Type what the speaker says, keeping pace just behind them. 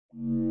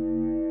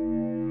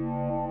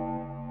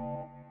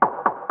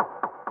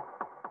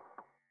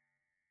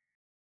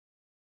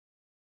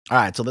All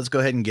right, so let's go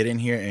ahead and get in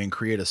here and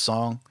create a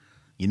song.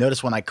 You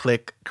notice when I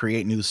click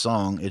create new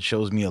song, it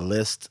shows me a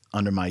list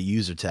under my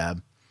user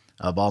tab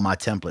of all my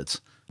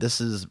templates.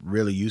 This is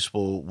really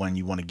useful when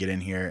you want to get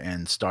in here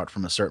and start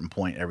from a certain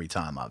point every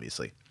time,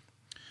 obviously.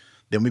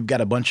 Then we've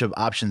got a bunch of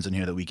options in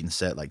here that we can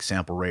set, like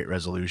sample rate,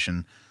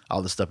 resolution.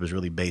 All this stuff is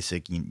really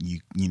basic. You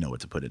know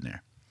what to put in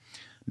there.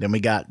 Then we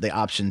got the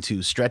option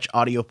to stretch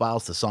audio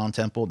files to song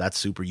tempo. That's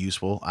super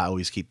useful. I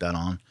always keep that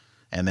on.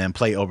 And then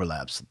play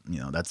overlaps.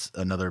 That's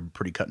another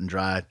pretty cut and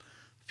dry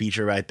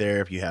feature right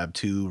there. If you have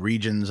two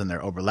regions and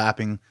they're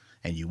overlapping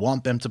and you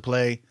want them to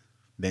play,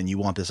 then you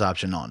want this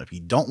option on. If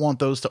you don't want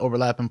those to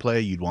overlap and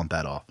play, you'd want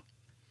that off.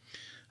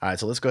 All right,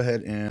 so let's go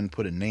ahead and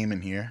put a name in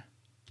here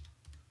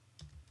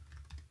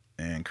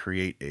and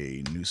create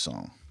a new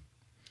song.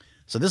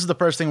 So this is the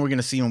first thing we're going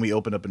to see when we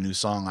open up a new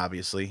song,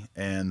 obviously.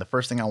 And the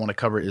first thing I want to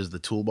cover is the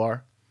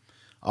toolbar.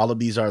 All of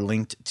these are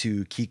linked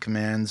to key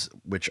commands,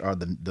 which are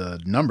the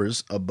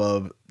numbers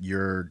above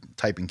your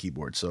typing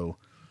keyboard. So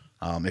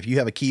if you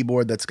have a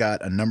keyboard that's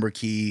got a number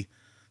key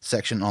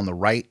section on the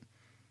right,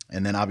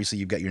 and then obviously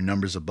you've got your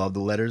numbers above the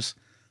letters,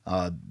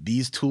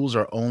 these tools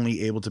are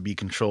only able to be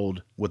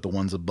controlled with the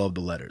ones above the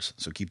letters.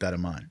 So keep that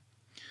in mind.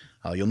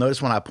 You'll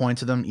notice when I point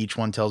to them, each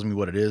one tells me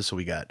what it is. So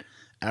we got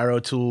arrow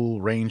tool,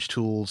 range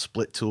tool,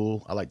 split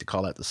tool. I like to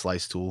call that the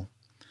slice tool.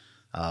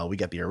 We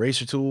got the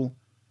eraser tool,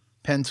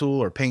 pen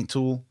tool or paint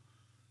tool,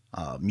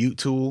 mute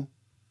tool,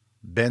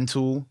 bend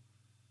tool,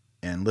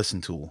 and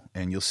listen tool.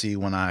 And you'll see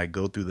when I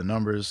go through the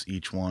numbers,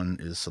 each one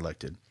is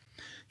selected.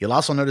 You'll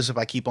also notice if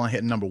I keep on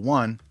hitting number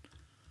 1,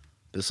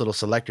 this little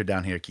selector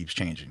down here keeps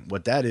changing.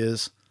 What that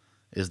is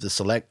the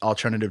select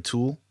alternative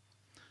tool.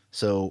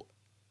 So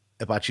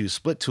if I choose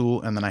split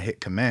tool and then I hit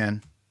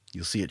command,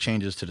 you'll see it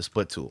changes to the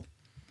split tool.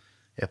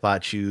 If I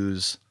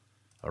choose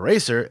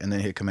eraser and then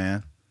hit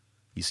command,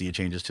 you see it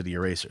changes to the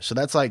eraser. So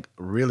that's like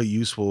really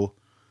useful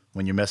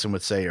when you're messing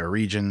with, say, a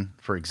region,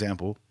 for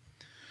example.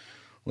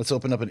 Let's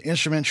open up an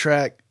instrument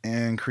track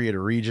and create a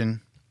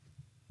region.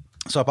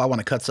 So if I want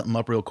to cut something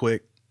up real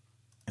quick,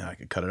 I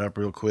can cut it up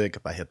real quick.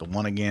 If I hit the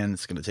 1 again,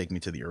 it's going to take me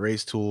to the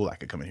erase tool. I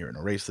could come in here and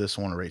erase this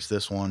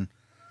one.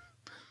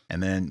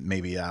 And then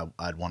maybe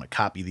I'd want to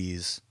copy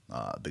these.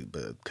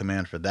 The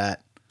command for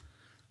that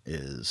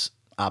is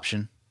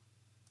option.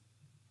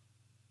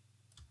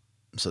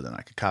 So then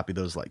I could copy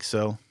those like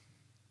so.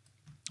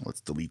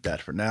 Let's delete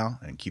that for now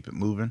and keep it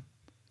moving.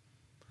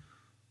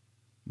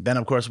 Then,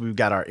 of course, we've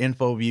got our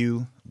info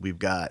view. We've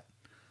got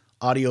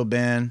audio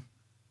band,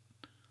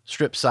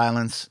 strip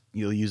silence.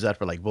 You'll use that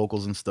for like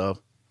vocals and stuff.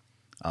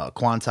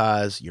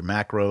 Quantize, your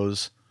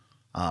macros.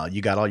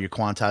 You got all your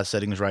quantize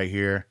settings right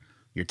here.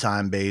 Your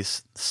time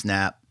base,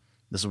 snap.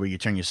 This is where you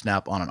turn your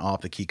snap on and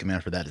off. The key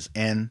command for that is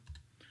N.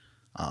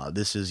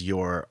 This is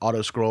your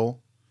auto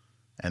scroll.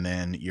 And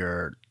then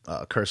your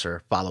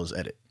cursor follows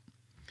edit.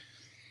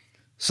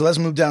 So let's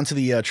move down to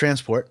the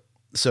transport.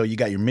 So you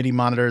got your MIDI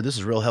monitor. This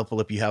is real helpful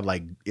if you have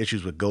like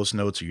issues with ghost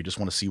notes or you just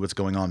want to see what's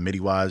going on MIDI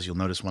wise. You'll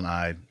notice when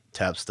I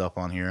tap stuff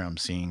on here, I'm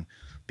seeing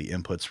the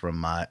inputs from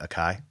my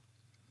Akai.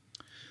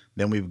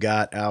 Then we've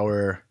got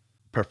our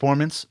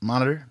performance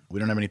monitor. We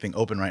don't have anything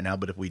open right now,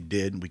 but if we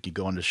did, we could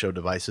go into show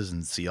devices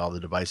and see all the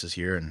devices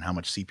here and how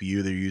much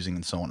CPU they're using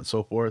and so on and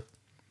so forth.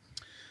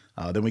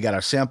 Then we got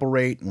our sample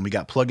rate. When we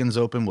got plugins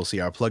open, we'll see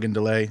our plugin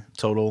delay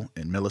total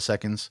in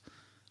milliseconds.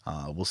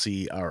 We'll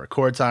see our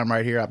record time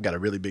right here. I've got a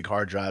really big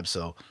hard drive,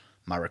 so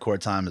my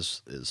record time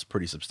is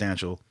pretty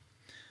substantial.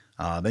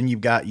 Then you've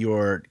got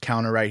your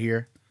counter right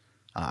here.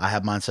 I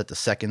have mine set to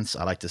seconds.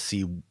 I like to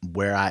see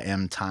where I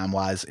am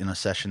time-wise in a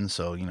session.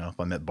 So, if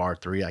I'm at bar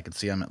 3, I can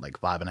see I'm at like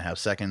 5.5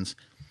 seconds.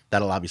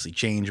 That'll obviously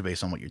change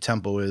based on what your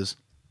tempo is.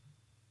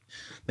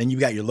 Then you've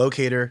got your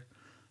locator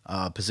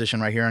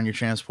position right here on your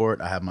transport.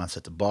 I have mine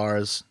set to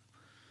bars.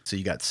 So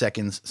you got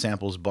seconds,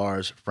 samples,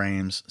 bars,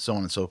 frames, so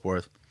on and so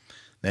forth.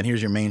 Then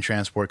here's your main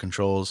transport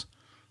controls.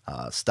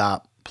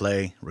 Stop,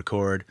 play,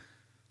 record,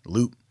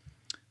 loop.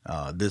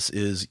 This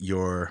is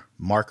your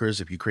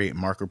markers. If you create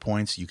marker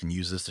points, you can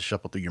use this to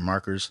shuffle through your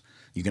markers.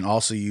 You can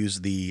also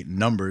use the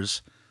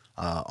numbers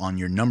on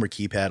your number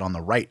keypad on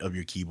the right of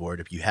your keyboard,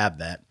 if you have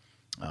that,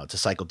 to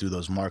cycle through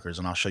those markers.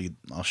 And I'll show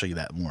you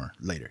that more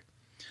later.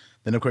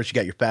 Then, of course, you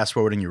got your fast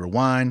forward and your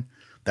rewind.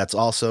 That's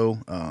also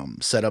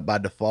set up by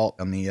default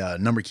on the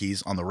number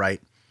keys on the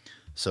right.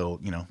 So,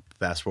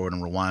 fast forward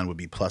and rewind would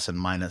be plus and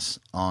minus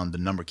on the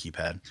number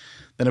keypad.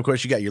 Then, of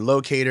course, you got your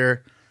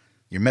locator,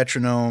 your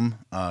metronome,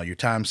 your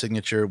time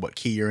signature, what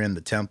key you're in,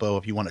 the tempo.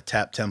 If you want to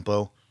tap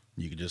tempo,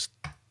 you can just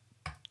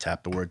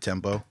tap the word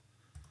tempo,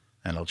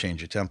 and it'll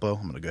change your tempo.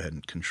 I'm going to go ahead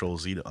and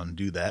Control-Z to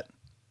undo that.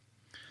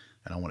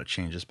 And I want to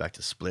change this back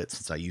to split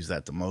since I use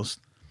that the most.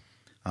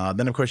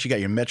 Then, of course, you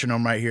got your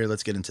metronome right here.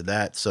 Let's get into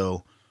that.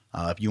 So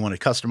if you want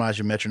to customize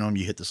your metronome,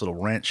 you hit this little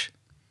wrench,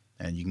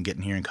 and you can get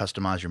in here and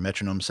customize your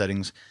metronome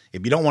settings.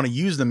 If you don't want to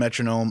use the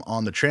metronome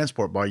on the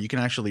transport bar, you can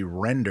actually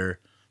render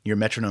your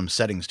metronome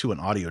settings to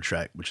an audio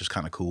track, which is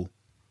kind of cool.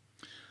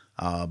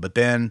 But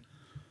then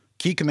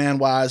key command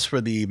wise for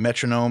the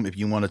metronome, if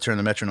you want to turn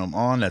the metronome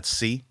on, that's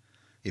C.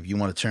 If you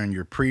want to turn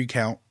your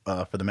pre-count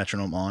for the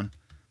metronome on,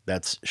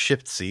 that's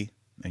Shift-C,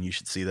 and you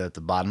should see that at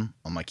the bottom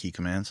on my key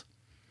commands.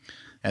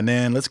 And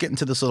then let's get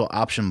into this little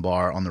option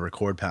bar on the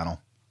record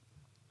panel.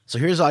 So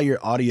here's all your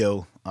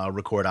audio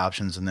record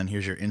options, and then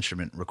here's your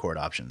instrument record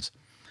options.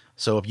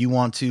 So if you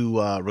want to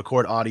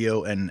record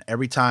audio and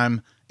every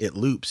time it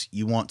loops,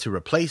 you want to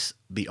replace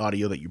the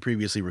audio that you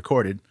previously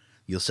recorded,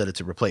 you'll set it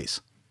to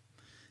replace.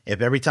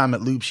 If every time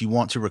it loops, you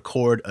want to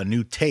record a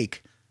new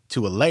take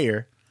to a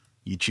layer,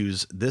 you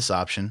choose this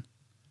option,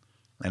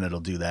 and it'll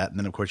do that. And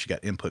then, of course, you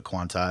got input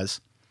quantize.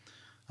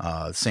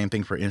 Same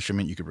thing for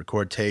instrument. You could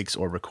record takes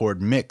or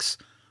record mix.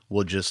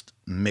 We'll just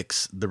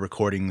mix the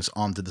recordings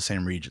onto the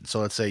same region. So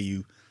let's say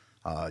you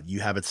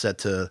have it set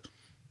to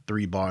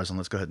 3 bars, and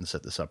let's go ahead and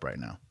set this up right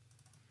now.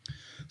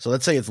 So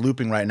let's say it's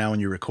looping right now when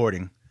you're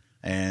recording,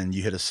 and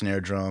you hit a snare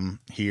drum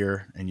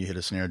here, and you hit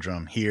a snare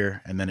drum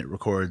here, and then it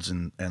records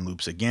and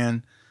loops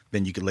again.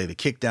 Then you could lay the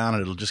kick down,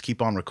 and it'll just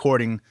keep on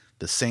recording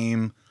the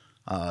same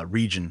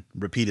region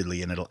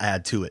repeatedly, and it'll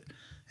add to it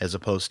as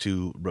opposed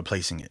to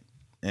replacing it.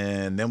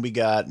 And then we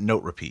got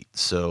note repeat.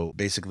 So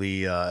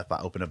basically, if I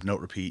open up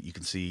note repeat, you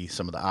can see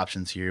some of the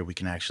options here. We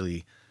can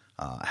actually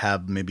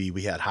have, maybe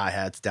we had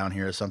hi-hats down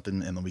here or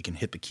something, and then we can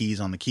hit the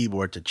keys on the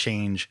keyboard to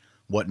change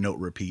what note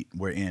repeat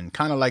we're in.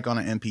 Kind of like on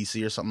an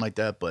MPC or something like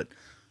that, but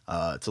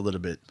it's a little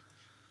bit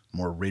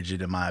more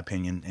rigid in my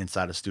opinion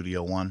inside of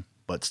Studio One,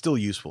 but still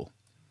useful.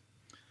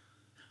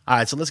 All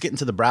right, so let's get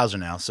into the browser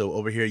now. So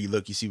over here, you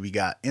look, you see we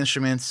got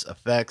instruments,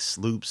 effects,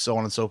 loops, so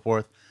on and so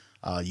forth.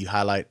 You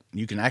highlight,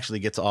 you can actually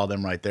get to all of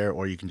them right there,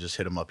 or you can just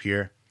hit them up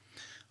here.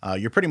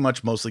 You're pretty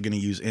much mostly going to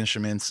use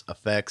instruments,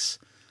 effects,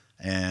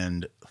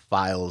 and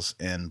files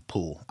and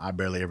pool. I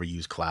barely ever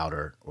use cloud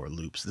or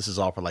loops. This is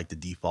all for like the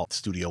default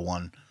Studio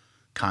One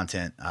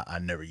content. I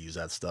never use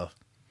that stuff.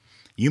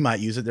 You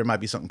might use it. There might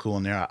be something cool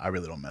in there. I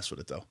really don't mess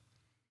with it though.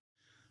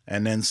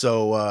 And then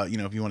so, you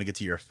know, if you want to get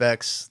to your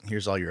effects,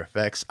 here's all your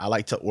effects. I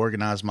like to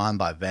organize mine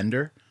by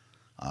vendor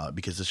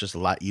because it's just a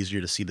lot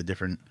easier to see the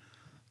different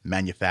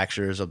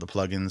manufacturers of the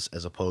plugins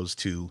as opposed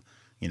to,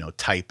 you know,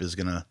 type is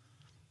going to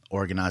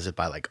organize it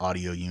by like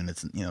audio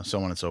units, and, you know, so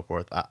on and so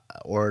forth.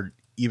 Or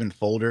even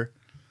folder.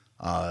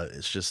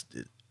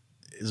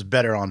 It's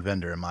better on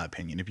vendor in my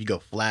opinion. If you go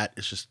flat,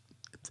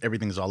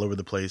 everything's all over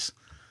the place.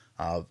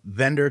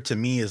 Vendor to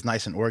me is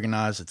nice and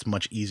organized. It's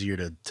much easier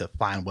to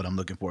find what I'm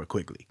looking for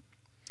quickly.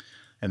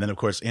 And then of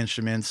course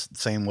instruments,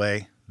 same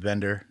way.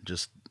 Vendor,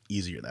 just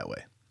easier that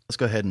way. Let's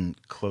go ahead and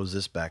close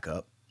this back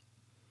up.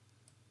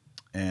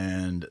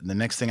 And the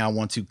next thing I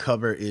want to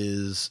cover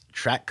is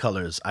track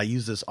colors. I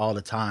use this all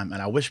the time,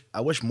 and I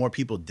wish more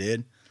people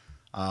did,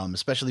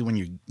 especially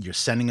when you're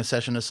sending a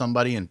session to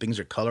somebody and things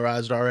are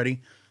colorized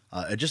already.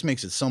 It just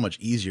makes it so much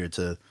easier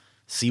to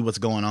see what's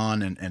going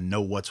on and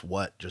know what's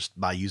what just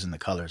by using the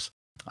colors.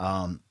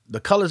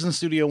 The colors in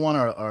Studio One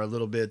are a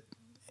little bit,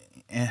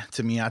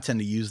 to me. I tend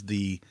to use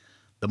the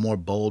more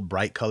bold,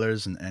 bright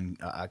colors, and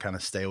I kind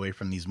of stay away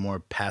from these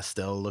more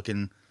pastel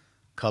looking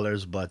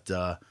colors, but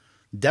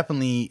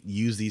definitely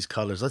use these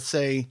colors. Let's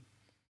say,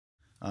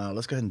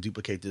 let's go ahead and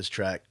duplicate this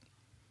track.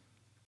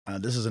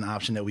 This is an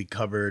option that we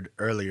covered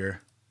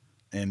earlier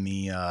in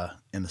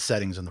the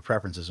settings and the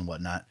preferences and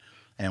whatnot.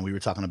 And we were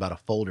talking about a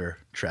folder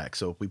track.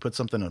 So if we put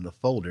something in a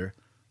folder,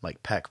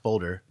 like pack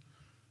folder,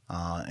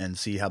 and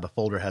see how the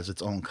folder has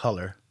its own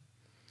color,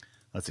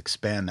 let's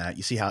expand that.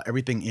 You see how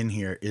everything in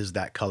here is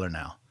that color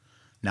now.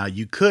 Now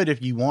you could,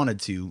 if you wanted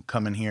to,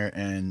 come in here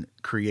and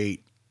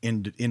create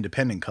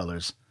independent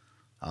colors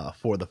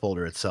for the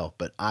folder itself.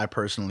 But I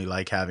personally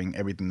like having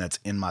everything that's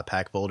in my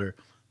pack folder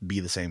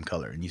be the same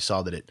color. And you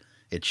saw that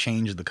it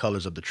changed the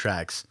colors of the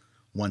tracks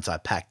once I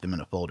packed them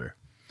in a folder.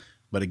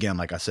 But again,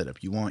 like I said,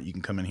 if you want, you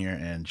can come in here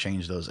and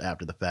change those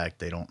after the fact.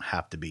 They don't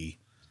have to be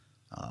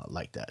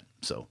like that.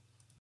 So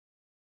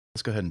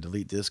let's go ahead and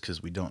delete this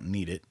because we don't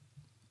need it.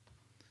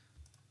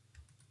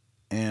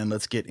 And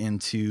let's get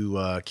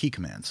into key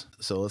commands.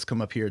 So let's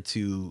come up here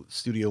to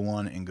Studio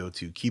One and go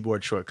to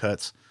keyboard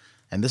shortcuts.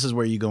 And this is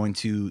where you're going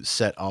to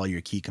set all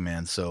your key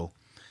commands. So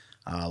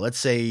let's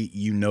say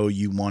you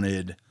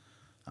wanted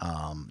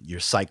your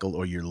cycle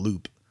or your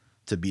loop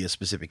to be a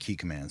specific key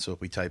command. So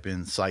if we type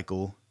in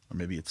cycle, or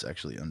maybe it's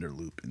actually under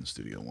loop in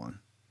Studio One.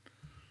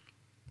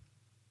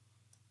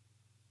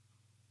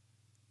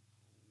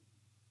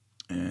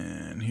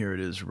 And here it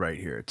is right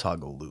here,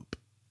 toggle loop.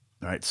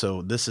 All right,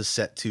 so this is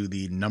set to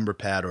the number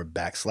pad or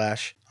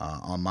backslash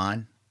on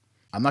mine.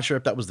 I'm not sure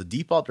if that was the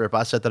default or if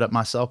I set that up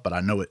myself, but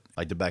I know it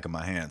like the back of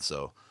my hand.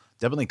 So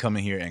definitely come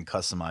in here and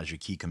customize your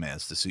key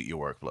commands to suit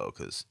your workflow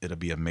because it'll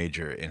be a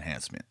major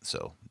enhancement.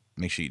 So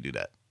make sure you do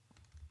that.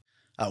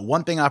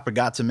 One thing I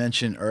forgot to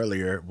mention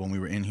earlier when we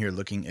were in here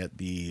looking at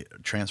the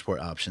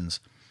transport options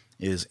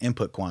is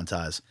input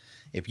quantize.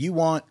 If you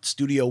want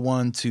Studio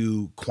One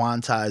to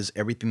quantize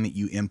everything that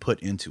you input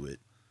into it,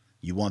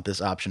 you want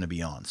this option to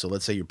be on. So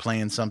let's say you're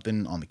playing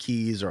something on the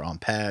keys or on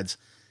pads.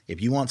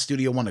 If you want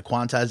Studio One to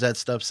quantize that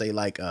stuff, say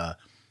like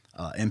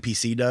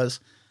MPC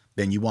does,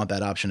 then you want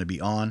that option to be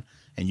on,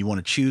 and you want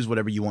to choose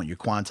whatever you want your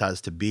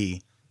quantize to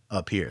be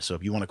up here. So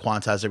if you want to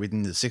quantize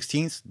everything to the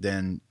 16th,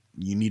 then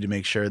you need to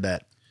make sure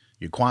that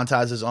your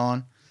quantize is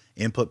on,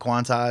 input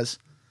quantize.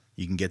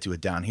 You can get to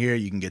it down here.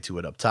 You can get to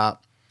it up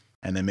top,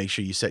 and then make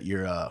sure you set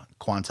your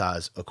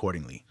quantize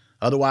accordingly.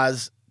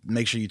 Otherwise,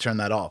 make sure you turn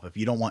that off. If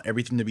you don't want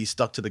everything to be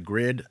stuck to the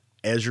grid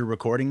as you're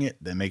recording it,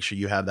 then make sure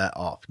you have that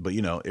off. But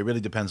you know, it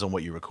really depends on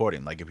what you're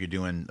recording. Like if you're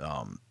doing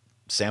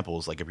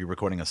samples, like if you're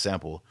recording a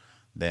sample,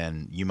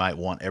 then you might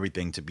want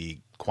everything to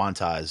be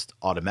quantized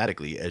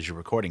automatically as you're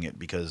recording it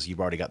because you've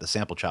already got the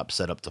sample chop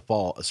set up to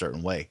fall a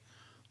certain way.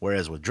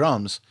 Whereas with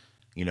drums,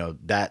 you know,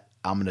 that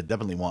I'm going to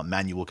definitely want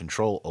manual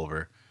control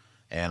over,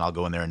 and I'll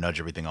go in there and nudge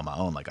everything on my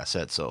own, like I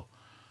said. So,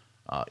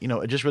 you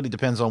know, it just really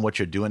depends on what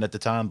you're doing at the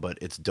time, but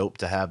it's dope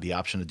to have the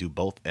option to do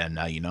both, and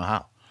now you know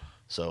how.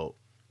 So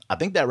I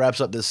think that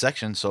wraps up this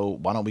section. So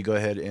why don't we go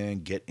ahead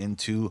and get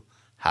into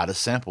how to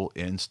sample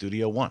in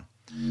Studio One,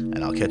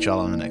 and I'll catch y'all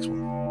on the next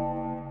one.